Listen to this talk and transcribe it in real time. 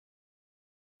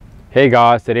Hey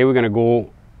guys, today we're going to go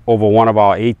over one of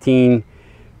our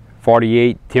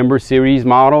 1848 Timber Series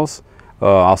models.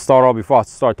 I'll start off, before I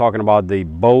start talking about the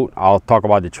boat, I'll talk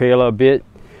about the trailer a bit.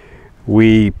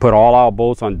 We put all our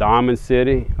boats on Diamond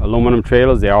City aluminum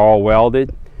trailers. They're all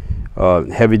welded,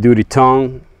 heavy duty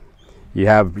tongue. You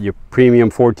have your premium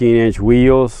 14-inch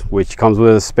wheels, which comes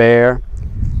with a spare.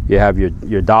 You have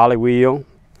your dolly wheel,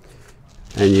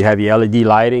 and you have your LED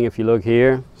lighting if you look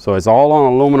here. So it's all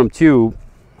on aluminum tube.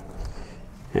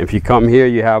 And if you come here,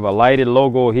 you have a lighted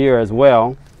logo here as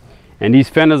well. And these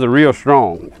fenders are real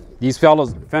strong. These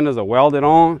fenders are welded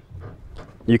on.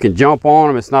 You can jump on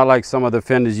them. It's not like some of the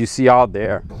fenders you see out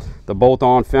there, the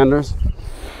bolt-on fenders.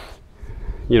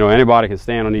 You know, anybody can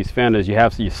stand on these fenders. You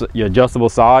have your adjustable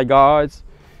side guards.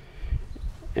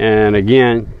 And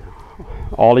again,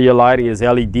 all of your lighting is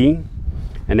LED.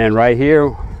 And then right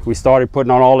here, we started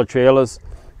putting on all the trailers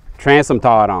transom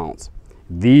tie-downs.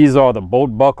 These are the Boat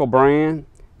Buckle brand.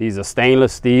 These are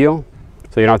stainless steel,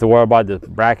 so you don't have to worry about the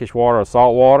brackish water or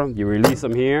salt water. You release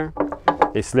them here,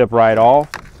 they slip right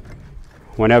off.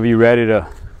 Whenever you're ready to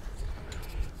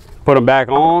put them back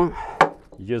on,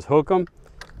 you just hook them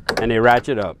and they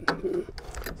ratchet up.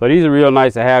 So these are real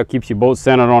nice to have, keeps your boat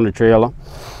centered on the trailer.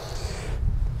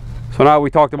 So now we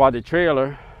talked about the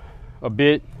trailer a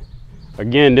bit.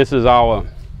 Again, this is our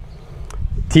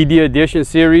TD Edition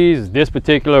series. This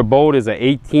particular boat is an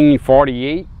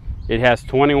 1848. It has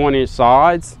 21-inch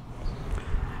sides.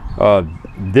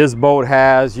 This boat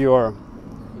has your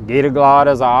Gator Glide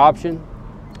as an option.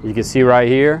 You can see right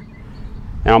here.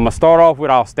 And I'm gonna start off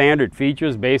with our standard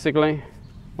features. Basically,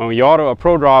 when you order a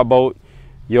Pro Drive boat,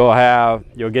 you'll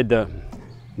get the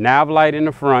nav light in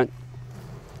the front.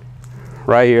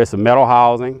 Right here, it's a metal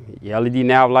housing, your LED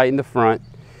nav light in the front.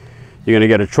 You're gonna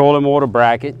get a trolling motor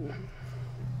bracket.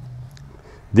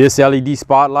 This LED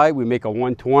spotlight, we make a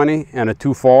 120 and a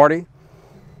 240.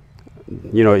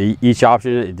 You know, each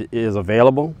option is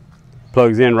available.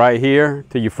 Plugs in right here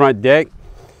to your front deck.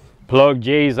 Plug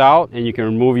J's out and you can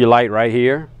remove your light right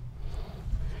here.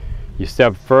 You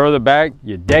step further back,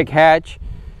 your deck hatch,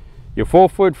 your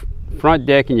 4-foot front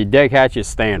deck and your deck hatch is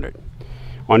standard.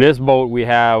 On this boat, we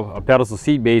have a pedestal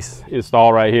seat base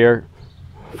installed right here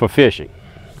for fishing.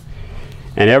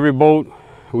 And every boat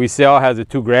we sell has the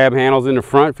 2 grab handles in the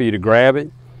front for you to grab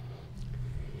it.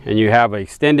 And you have an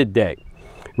extended deck.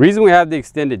 Reason we have the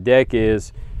extended deck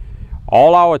is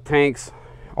all our tanks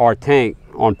are tanked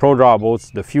on Pro Drive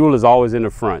boats. The fuel is always in the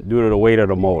front due to the weight of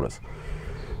the motors.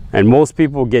 And most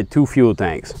people get 2 fuel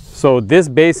tanks. So this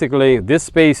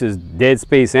space is dead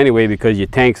space anyway because your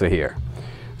tanks are here.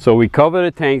 So we cover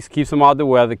the tanks, keeps them out of the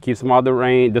weather, keeps them out of the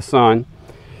rain, the sun.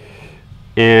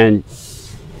 And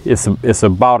it's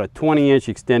about a 20-inch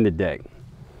extended deck.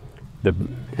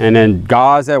 And then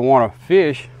guys that want to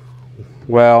fish,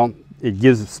 well, it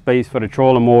gives space for the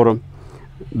trolling motor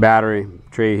battery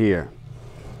tray here.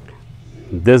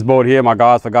 This boat here, my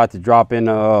guys forgot to drop in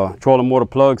a trolling motor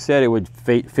plug set. It would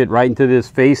fit right into this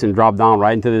face and drop down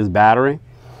right into this battery.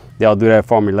 They'll do that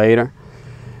for me later.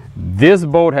 This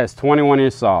boat has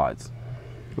 21-inch sides.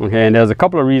 Okay, and there's a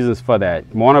couple of reasons for that.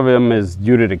 One of them is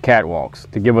due to the catwalks,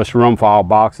 to give us room for our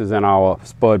boxes and our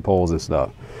spud poles and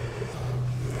stuff.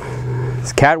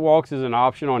 Catwalks is an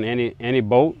option on any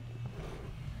boat.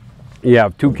 You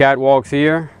have 2 catwalks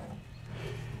here.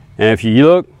 And if you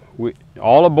look,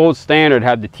 all the boats standard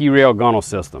have the T-rail gunnel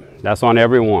system. That's on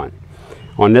every one.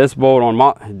 On this boat, on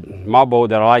my boat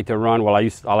that I like to run, well,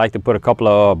 I like to put a couple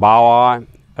of bow eye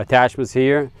attachments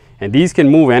here. And these can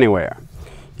move anywhere.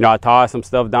 You know, I tie some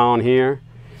stuff down here,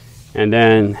 and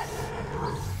then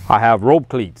I have rope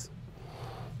cleats.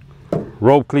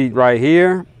 Rope cleat right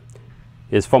here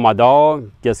is for my dog.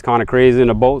 Gets kind of crazy in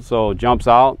the boat, so jumps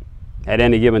out at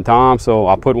any given time. So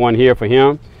I put one here for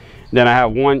him. Then I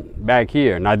have one back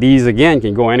here. Now these again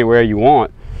can go anywhere you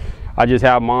want. I just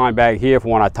have mine back here for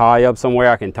when I tie up somewhere.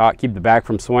 I can keep the back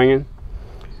from swinging.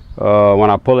 When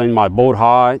I pull in my boat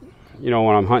hide, you know,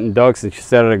 when I'm hunting ducks,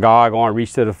 instead of the guy going to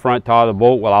reach to the front, tie the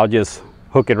boat, well, I'll just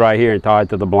hook it right here and tie it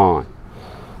to the blind.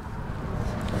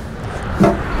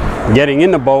 Getting in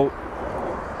the boat,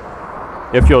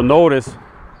 if you'll notice,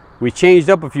 we changed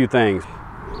up a few things.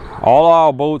 All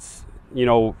our boats, you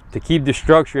know, to keep the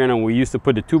structure in them, we used to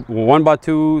put the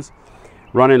 1x2s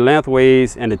running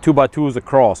lengthways and the 2x2s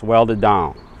across, welded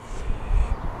down.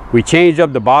 We changed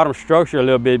up the bottom structure a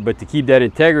little bit, but to keep that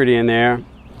integrity in there,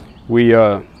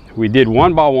 we did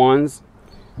 1x1s,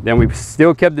 then we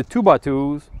still kept the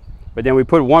 2x2s, but then we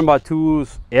put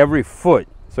 1x2s every foot.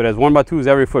 So there's 1x2s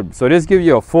every foot. So this gives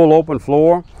you a full open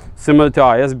floor, similar to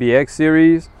our SBX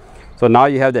series. So now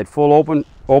you have that full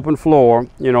open floor,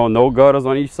 you know, no gutters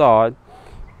on each side.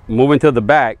 moving to the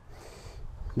back,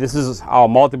 this is our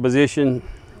multi-position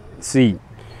seat.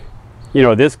 You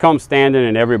know, this comes standard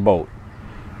in every boat.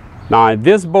 Now in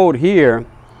this boat here,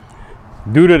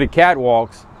 due to the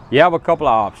catwalks, you have a couple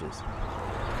of options.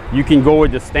 You can go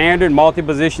with the standard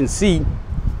multi-position seat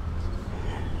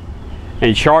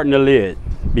and shorten the lid,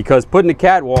 because putting the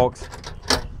catwalks,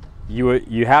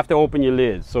 you have to open your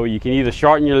lid. So you can either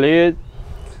shorten your lid,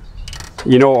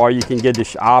 you know, or you can get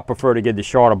the, I prefer to get the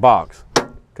shorter box,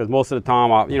 because most of the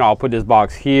time I'll put this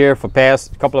box here for a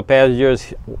couple of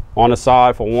passengers, on the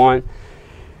side for one.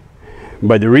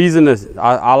 But the reason is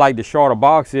I like the shorter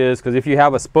box is because if you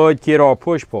have a spud kit or a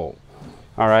push pole,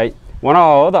 all right, one of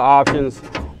our other options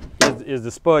is the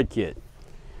spud kit.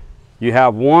 You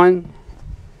have one,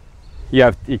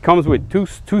 it comes with two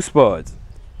spuds,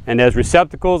 and there's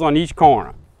receptacles on each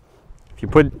corner. If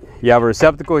you have a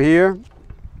receptacle here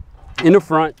in the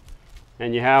front,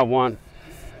 and you have one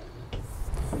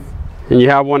in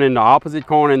the opposite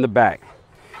corner in the back.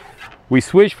 We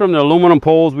switched from the aluminum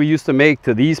poles we used to make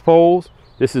to these poles.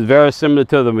 This is very similar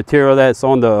to the material that's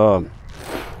on the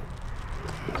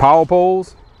power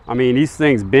poles. I mean, these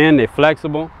things bend, they're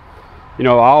flexible. You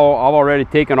know, I've already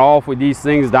taken off with these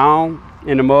things down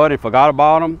in the mud and forgot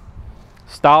about them.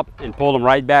 Stopped and pulled them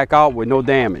right back out with no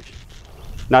damage.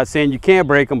 Not saying you can't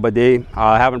break them, but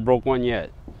I haven't broke one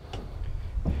yet.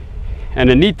 And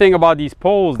the neat thing about these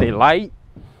poles, they're light,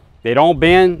 they don't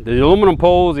bend. The aluminum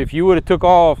poles, if you would have took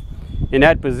off in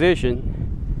that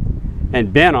position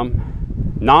and bent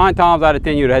them, 9 times out of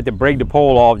 10 you'd have had to break the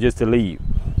pole off just to leave,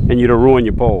 and you'd have ruined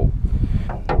your pole.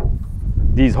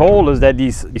 These holders that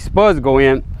these spuds go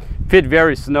in fit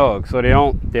very snug, so they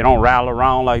don't rattle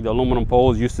around like the aluminum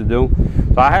poles used to do.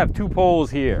 So I have 2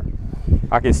 poles here.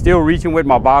 I can still reach in with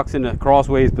my box in the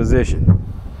crossways position.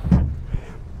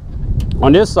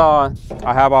 On this side,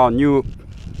 I have our new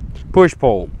push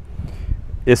pole.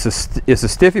 It's a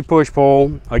stiffy push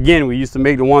pole. Again, we used to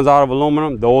make the ones out of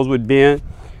aluminum. Those would bend.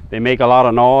 They make a lot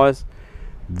of noise.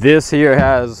 This here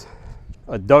has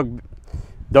a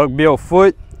duckbill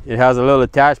foot. It has a little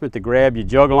attachment to grab your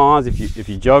jug lines if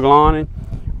you jug lining,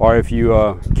 or if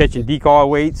you catching decoy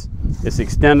weights. It's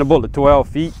extendable to 12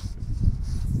 feet.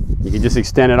 You can just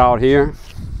extend it out here.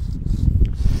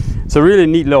 It's a really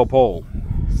neat little pole.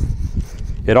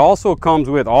 It also comes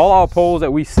with all our poles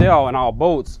that we sell in our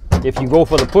boats. If you go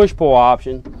for the push pole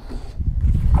option,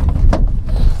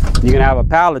 you can have a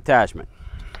paddle attachment.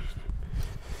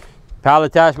 Paddle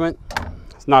attachment,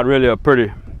 it's not really a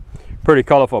pretty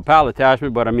colorful paddle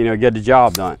attachment, but I mean, it'll get the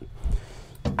job done.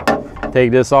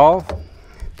 Take this off,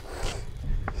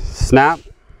 snap,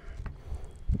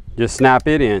 just snap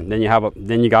it in. Then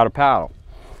you got a paddle.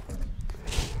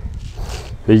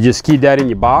 You just keep that in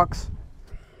your box.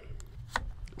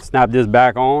 Snap this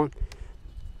back on.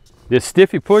 This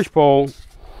stiffy push pole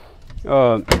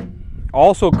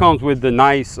also comes with the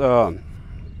nice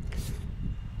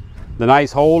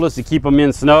holders to keep them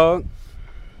in snug.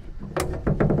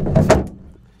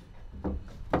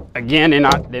 Again,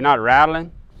 they're not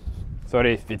rattling, so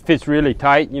it fits really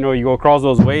tight. You know, you go across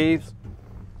those waves.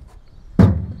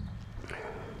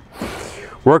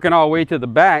 Working our way to the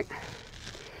back,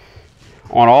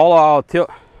 on all our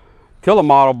tiller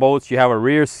model boats, you have a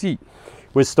rear seat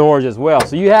with storage as well.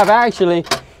 So you have, actually,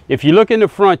 if you look in the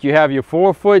front, you have your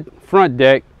 4-foot front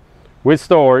deck with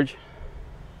storage.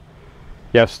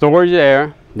 You have storage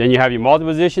there. Then you have your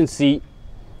multi-position seat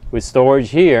with storage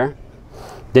here.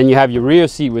 Then you have your rear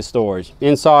seat with storage.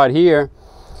 Inside here,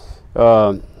 you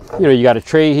know, you got a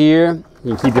tray here.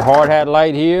 You can keep your hard hat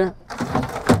light here.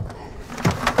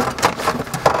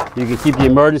 You can keep the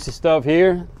emergency stuff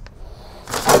here.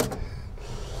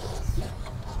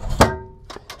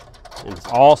 And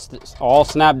it's all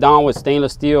snapped down with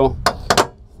stainless steel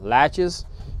latches.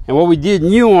 And what we did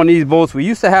new on these boats, we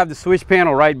used to have the switch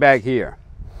panel right back here.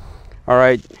 All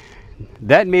right,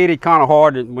 that made it kind of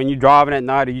hard when you're driving at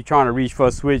night or you're trying to reach for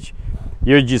a switch.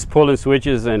 You're just pulling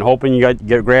switches and hoping you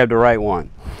grab the right one.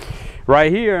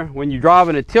 Right here, when you're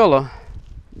driving a tiller,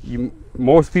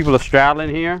 most people are straddling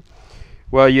here.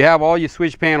 Well, you have all your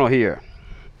switch panel here.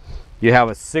 You have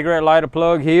a cigarette lighter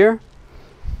plug here.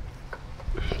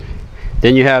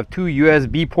 Then you have 2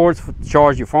 USB ports to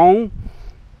charge your phone.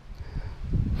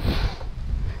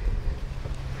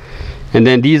 And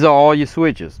then these are all your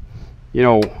switches. You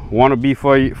know, one will be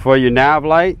for your nav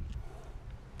light.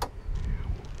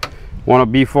 One will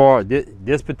be for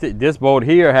this boat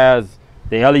here has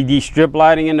the LED strip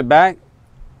lighting in the back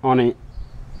on the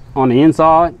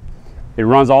inside. It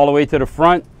runs all the way to the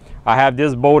front. I have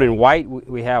this boat in white.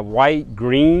 We have white,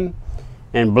 green,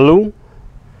 and blue.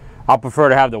 I prefer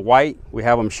to have the white. We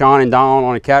have them shining down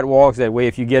on the catwalks. That way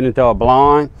if you get into a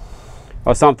blind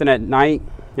or something at night,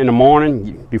 in the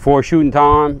morning, before shooting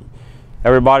time,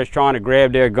 everybody's trying to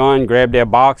grab their gun, grab their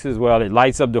boxes. Well, it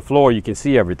lights up the floor. You can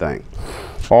see everything.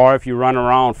 Or if you run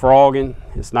around frogging,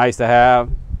 it's nice to have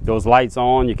those lights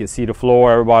on. You can see the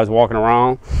floor. Everybody's walking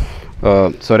around.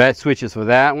 So that switch is for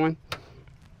that one.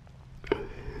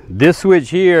 This switch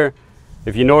here,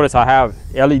 if you notice, I have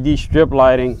LED strip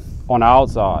lighting on the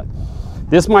outside.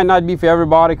 This might not be for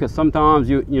everybody, because sometimes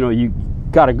you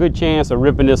got a good chance of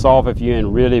ripping this off if you're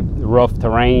in really rough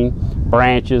terrain,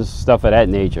 branches, stuff of that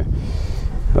nature.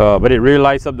 But it really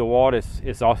lights up the water.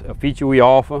 It's a feature we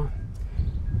offer.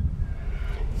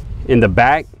 In the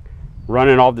back,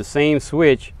 running off the same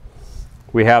switch,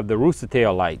 we have the rooster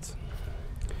tail lights.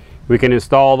 We can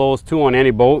install those too on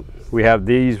any boat. We have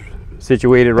these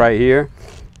situated right here,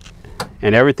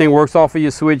 and everything works off of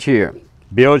your switch here.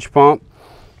 Bilge pump,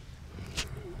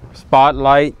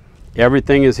 spotlight,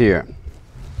 everything is here.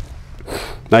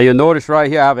 Now you'll notice right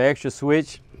here I have an extra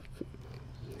switch,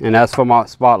 and that's for my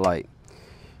spotlight.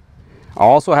 I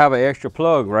also have an extra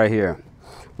plug right here.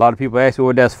 A lot of people ask me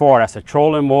what that's for. That's a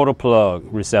trolling motor plug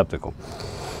receptacle.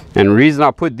 And the reason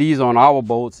I put these on our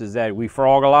boats is that we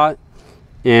frog a lot,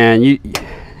 and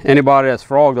anybody that's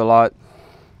frogged a lot,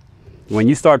 when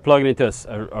you start plugging into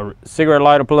a cigarette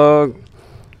lighter plug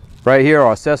right here,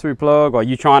 or accessory plug, or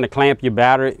you trying to clamp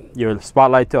your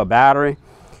spotlight to a battery,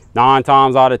 9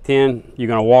 times out of 10 you're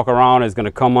going to walk around, it's going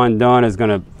to come undone, it's going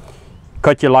to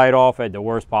cut your light off at the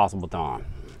worst possible time.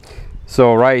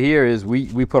 So right here is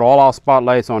we put all our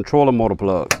spotlights on trolling motor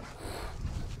plugs.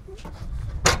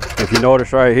 If you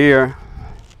notice right here,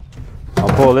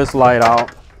 I'll pull this light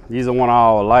out. These are one of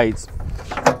our lights.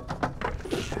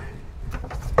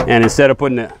 And instead of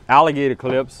putting the alligator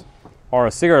clips or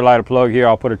a cigarette lighter plug here,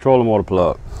 I'll put a trolling motor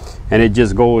plug. And it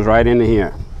just goes right into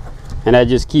here. And that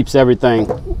just keeps everything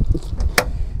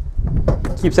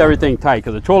tight,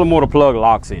 because the trolling motor plug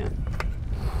locks in.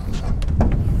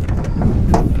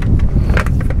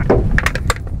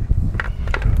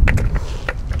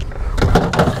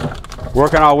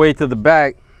 Working our way to the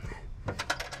back,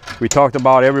 we talked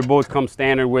about every boat comes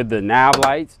standard with the nav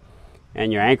lights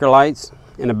and your anchor lights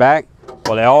in the back.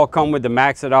 Well, they all come with the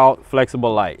maxed out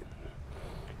flexible light.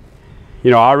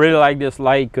 I really like this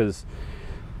light because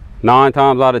 9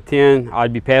 times out of 10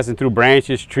 I'd be passing through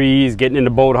branches, trees, getting in the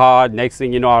boat hard. Next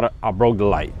thing you know, I broke the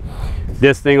light.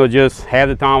 This thing will just, half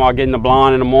the time I'll get in the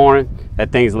blind in the morning,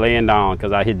 that thing's laying down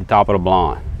because I hit the top of the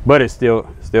blind. But it's still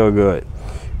good.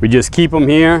 We just keep them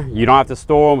here. You don't have to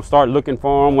store them, start looking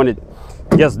for them when it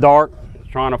gets dark,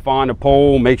 trying to find a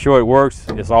pole, make sure it works.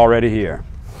 It's already here.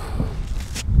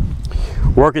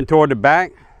 Working toward the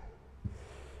back,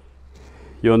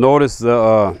 you'll notice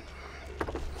the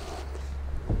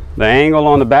angle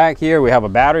on the back here. We have a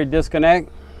battery disconnect,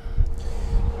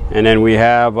 and then we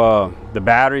have the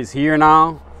batteries here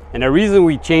now. And the reason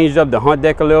we changed up the hunt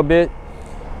deck a little bit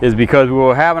is because we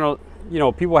were having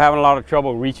people having a lot of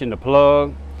trouble reaching the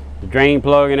plug, the drain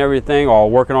plug and everything, or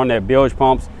working on their bilge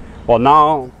pumps. Well,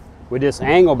 now with this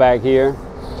angle back here,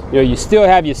 you still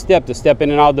have your step to step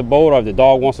in and out of the boat, or if the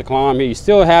dog wants to climb here, you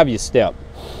still have your step,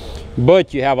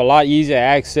 but you have a lot easier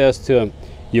access to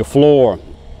your floor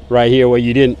right here where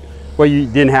you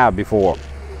didn't have before.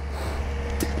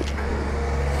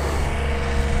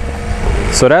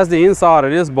 So that's the inside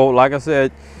of this boat. Like I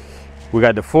said, we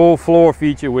got the full floor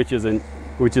feature, which is a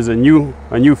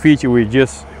new feature we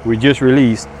just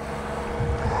released.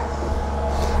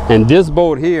 And this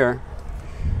boat here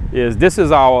this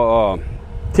is our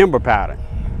timber pattern.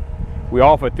 We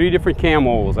offer 3 different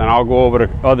camos, and I'll go over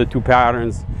the other 2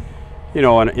 patterns in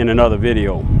another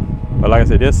video. But like I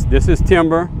said, this is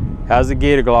timber, has a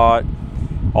Gator Glide.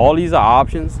 All these are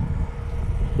options,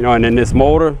 and then this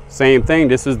motor, same thing.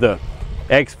 This is the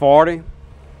X40.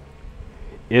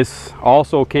 It's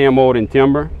also camoed in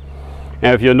timber.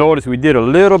 And if you'll notice, we did a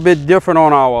little bit different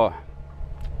on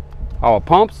our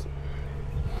pumps.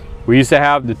 We used to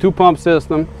have the 2 pump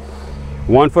system,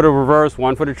 one for the reverse,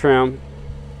 one for the trim.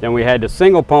 Then we had the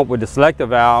single pump with the selector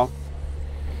valve,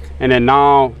 and then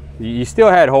now you still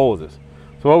had hoses.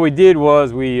 So what we did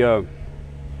was we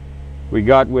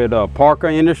got with Parker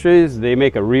Industries. They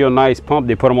make a real nice pump.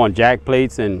 They put them on jack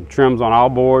plates and trims on our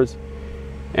boards,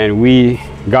 and we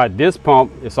got this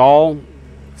pump. It's all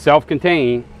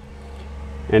self-contained,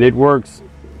 and it works.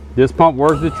 This pump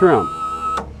works the trim.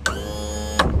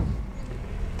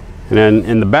 And then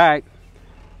in the back,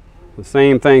 the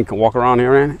same thing. Can walk around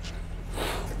here, Randy.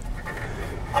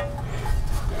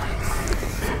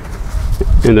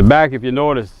 In the back, if you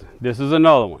notice, this is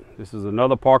another one. This is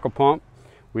another Parker pump.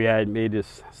 we had made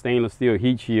this stainless steel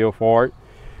heat shield for it.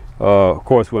 Of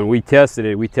course, when we tested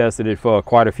it for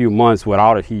quite a few months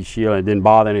without a heat shield. It didn't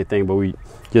bother anything, but we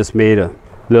just made a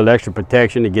little extra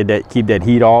protection to keep that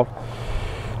heat off.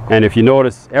 And if you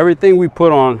notice, everything we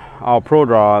put on our Pro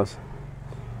Drives,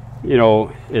 you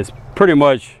know, is pretty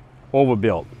much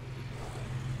overbuilt.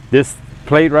 This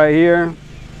plate right here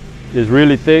is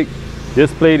really thick.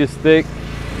 This plate is thick.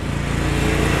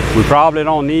 We probably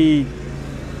don't need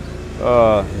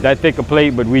that thick a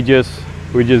plate, but we're just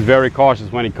very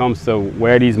cautious when it comes to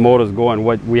where these motors go and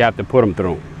what we have to put them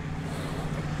through.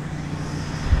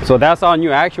 So that's our new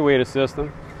actuator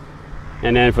system.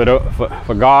 And then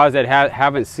for guys that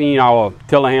haven't seen our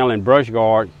tiller handling brush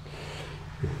guard,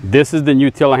 this is the new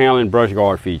tiller handling brush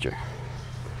guard feature.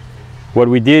 What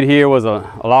we did here was a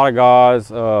lot of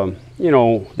guys, you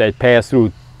know, that pass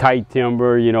through tight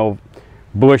timber, you know,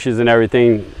 bushes and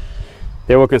everything,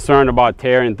 they were concerned about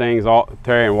tearing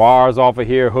wires off of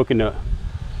here, hooking the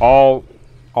all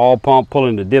pump,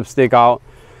 pulling the dipstick out.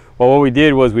 Well, what we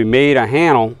did was we made a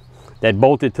handle that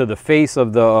bolted to the face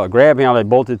of the grab handle that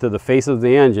bolted to the face of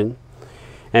the engine,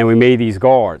 and we made these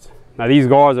guards. Now these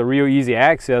guards are real easy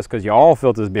access because your oil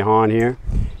filter is behind here.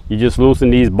 You just loosen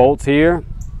these bolts here,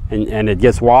 and it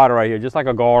gets wider right here, just like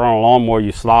a guard on a lawnmower.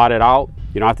 You slide it out.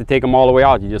 You don't have to take them all the way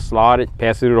out. You just slide it,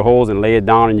 pass it through the holes, and lay it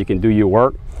down, and you can do your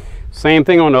work. Same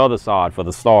thing on the other side for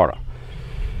the starter.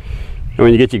 And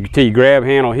when you get to your grab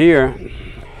handle here,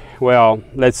 well,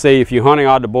 let's say if you're hunting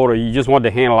out the boat or you just want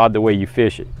the handle out the way you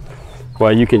fish it,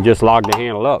 well, you can just lock the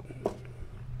handle up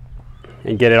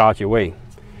and get it out your way.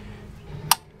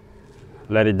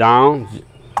 Let it down,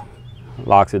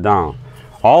 locks it down.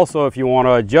 Also, if you want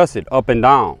to adjust it up and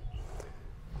down,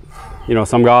 you know,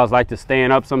 some guys like to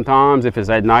stand up sometimes. If it's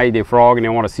at night, they frog and they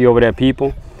want to see over their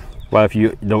people. Well,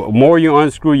 the more you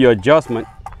unscrew your adjustment,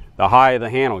 the higher the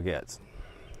handle gets.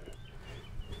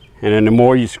 And then the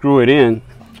more you screw it in,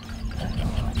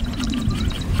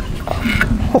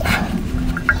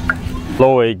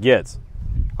 lower it gets.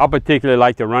 I particularly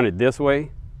like to run it this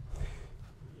way,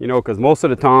 you know, because most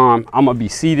of the time I'm gonna be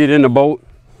seated in the boat.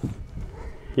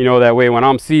 You know, that way when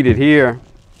I'm seated here,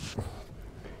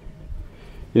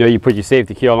 you know, you put your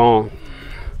safety kill on.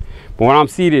 But when I'm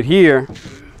seated here,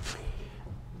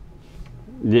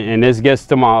 and this gets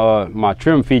to my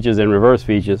trim features and reverse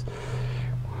features,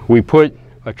 we put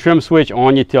a trim switch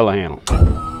on your tiller handle.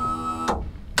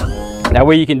 That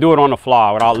way you can do it on the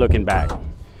fly without looking back.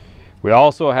 We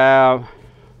also have,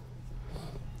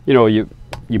 you know, you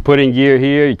put in gear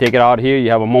here, you take it out here, you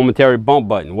have a momentary bump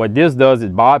button. What this does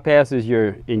is bypasses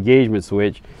your engagement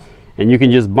switch, and you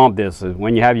can just bump this. So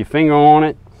when you have your finger on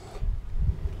it,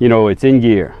 you know, it's in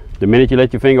gear. The minute you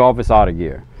let your finger off, it's out of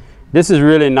gear. This is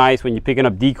really nice when you're picking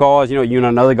up decals. You know,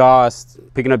 another guy's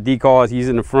picking up decals, he's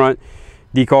in the front.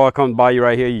 Decal comes by you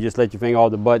right here, you just let your finger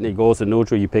off the button, it goes to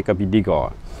neutral, you pick up your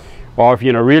decal. Or if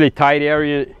you're in a really tight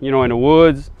area, you know, in the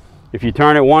woods, if you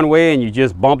turn it one way and you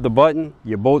just bump the button,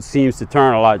 your boat seems to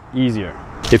turn a lot easier.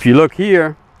 If you look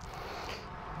here,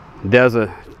 there's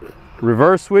a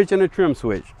reverse switch and a trim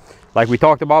switch. Like we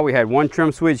talked about, we had one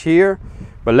trim switch here,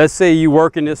 but let's say you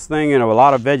working this thing in a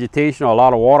lot of vegetation or a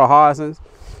lot of water hyacinths,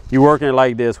 you're working it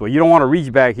like this. Well, you don't want to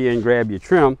reach back here and grab your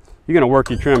trim, you're going to work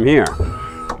your trim here.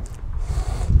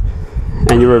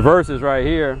 And your reverse is right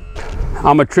here.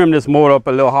 I'm gonna trim this motor up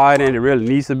a little higher than it really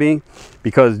needs to be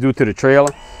because due to the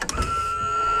trailer.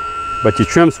 But your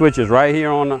trim switch is right here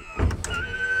on the.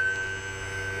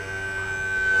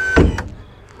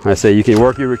 I say you can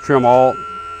work your trim all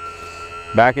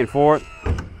back and forth,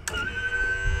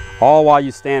 all while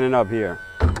you're standing up here.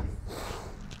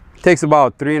 It takes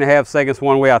about 3.5 seconds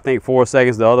one way, I think 4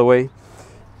 seconds the other way. And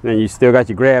then you still got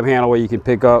your grab handle where you can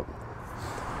pick up.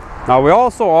 Now we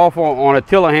also offer on a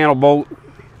tiller handle boat,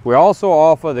 we also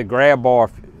offer the grab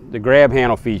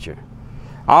handle feature.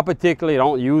 I particularly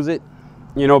don't use it,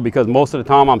 you know, because most of the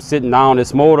time I'm sitting down.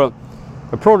 This motor,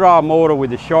 the Pro Drive motor with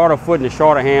the shorter foot and the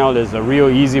shorter handle, is a real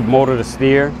easy motor to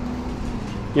steer.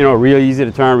 You know, real easy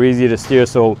to turn, real easy to steer.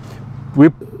 So we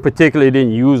particularly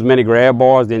didn't use many grab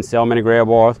bars, didn't sell many grab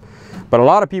bars. But a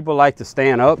lot of people like to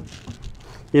stand up,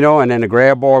 you know, and then the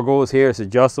grab bar goes here, it's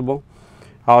adjustable.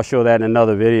 I'll show that in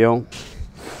another video.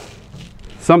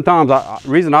 Sometimes, the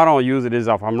reason I don't use it is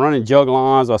if I'm running jug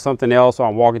lines or something else, or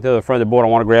I'm walking to the front of the boat, I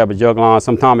want to grab a jug line,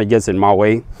 sometimes it gets in my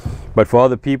way. But for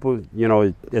other people, you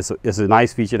know, it's a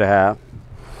nice feature to have.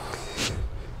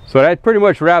 So that pretty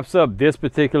much wraps up this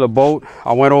particular boat.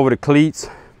 I went over the cleats,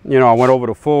 you know, I went over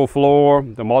the full floor,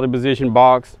 the multi-position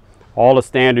box, all the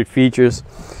standard features.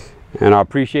 And I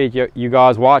appreciate you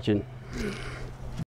guys watching.